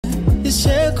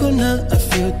share kuna a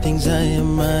few things I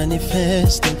am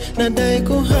manifesting. Nadai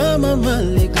kuhama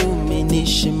mali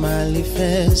gluminishi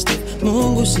manifesting.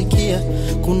 Mungu sikia,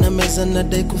 kuna meza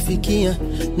nadai kufikia.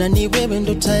 Na ni wewe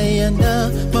ndo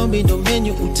tayana, maombi ndo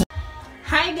menu uta.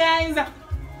 Hi guys,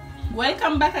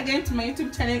 welcome back again to my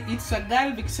YouTube channel. It's your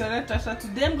girl Victoria Tasha.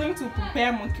 Today I'm going to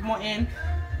prepare Mukimo, and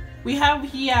we have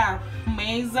here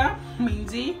maize,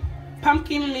 minji,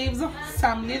 pumpkin leaves,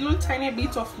 some little tiny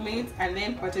bit of meat, and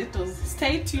then potatoes.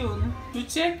 Stay tuned. To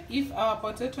check if our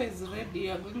potato is ready,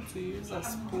 you are going to use a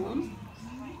spoon.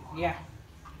 Yeah,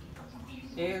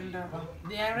 and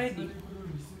they are ready.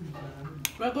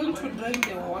 We are going to drain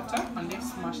the water and then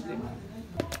smash them.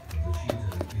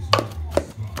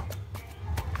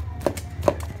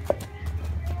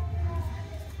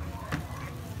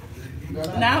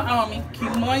 Now our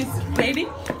Mukimo is ready.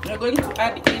 We are going to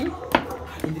add in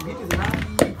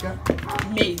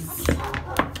maize.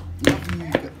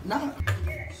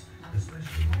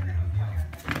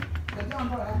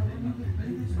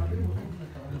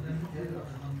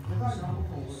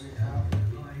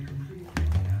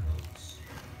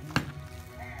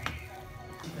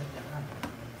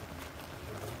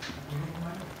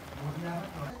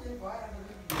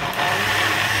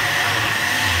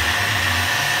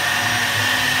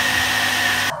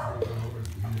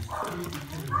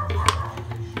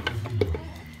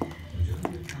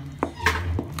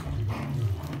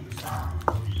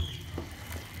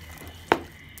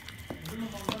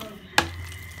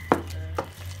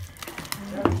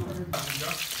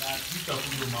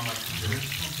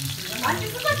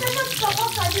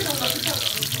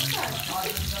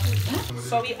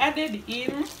 So we added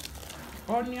in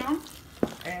onion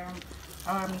and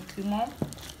our Mukimo.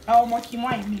 Our Mukimo,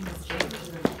 I mean, is ready.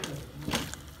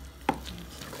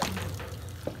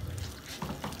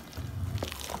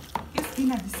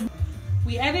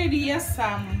 We added here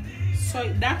some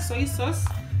dark soy sauce,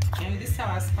 and these are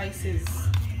our spices.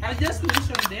 I'll just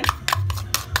mention them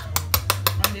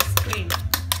on the screen.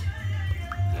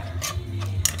 Yeah.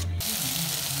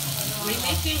 We're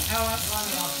making our